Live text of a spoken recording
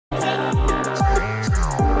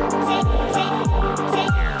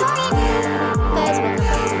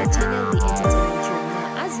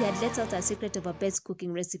lets out a secret of a best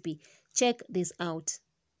cooking recipe. Check this out.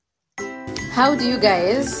 How do you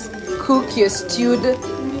guys cook your stewed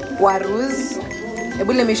warus?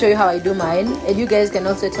 Let me show you how I do mine, and you guys can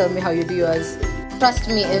also tell me how you do yours. Trust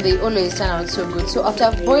me, and they always turn out so good. So after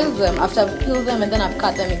I've boiled them, after I've peeled them, and then I've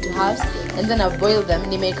cut them into halves, and then I've boiled them,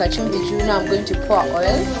 now I'm going to pour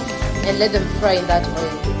oil and let them fry in that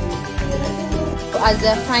oil. As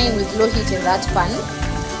they're frying with low heat in that pan,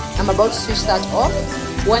 I'm about to switch that off.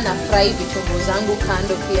 When I fry vitunguu zangu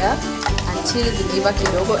kando pia until zimeiva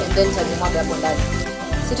kidogo, and then tazimwaga hapo ndani.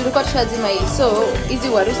 So tulikuwa tushazima hii. So hizi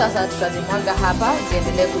waru sasa tutazimwaga hapa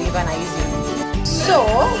ziendelee kuiva na hizi. So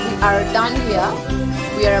we are done here.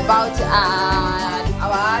 We are about to add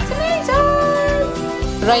our tomatoes.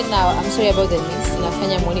 Right now, I'm sorry about the mix.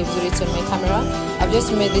 Nafanya mwoni vizuri, it's on my camera. I've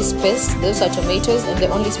just made this paste. Those are tomatoes, and the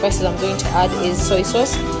only spices I'm going to add is soy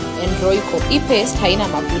sauce and roiko. Hii paste haina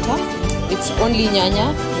mafuta. It's only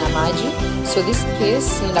nyanya na maji. So this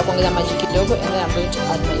paste nenda kuongeza maji kidogo, and then I'm going to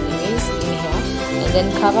add my mayonnaise in here, and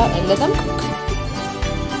then cover and let them cook.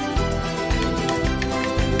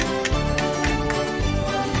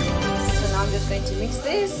 So now I'm just going to mix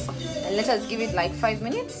this and let us give it like 5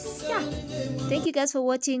 minutes. Yeah. Thank you guys for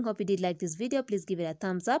watching. Hope you did like this video. Please give it a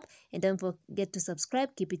thumbs up and don't forget to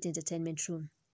subscribe. Keep it entertainment room.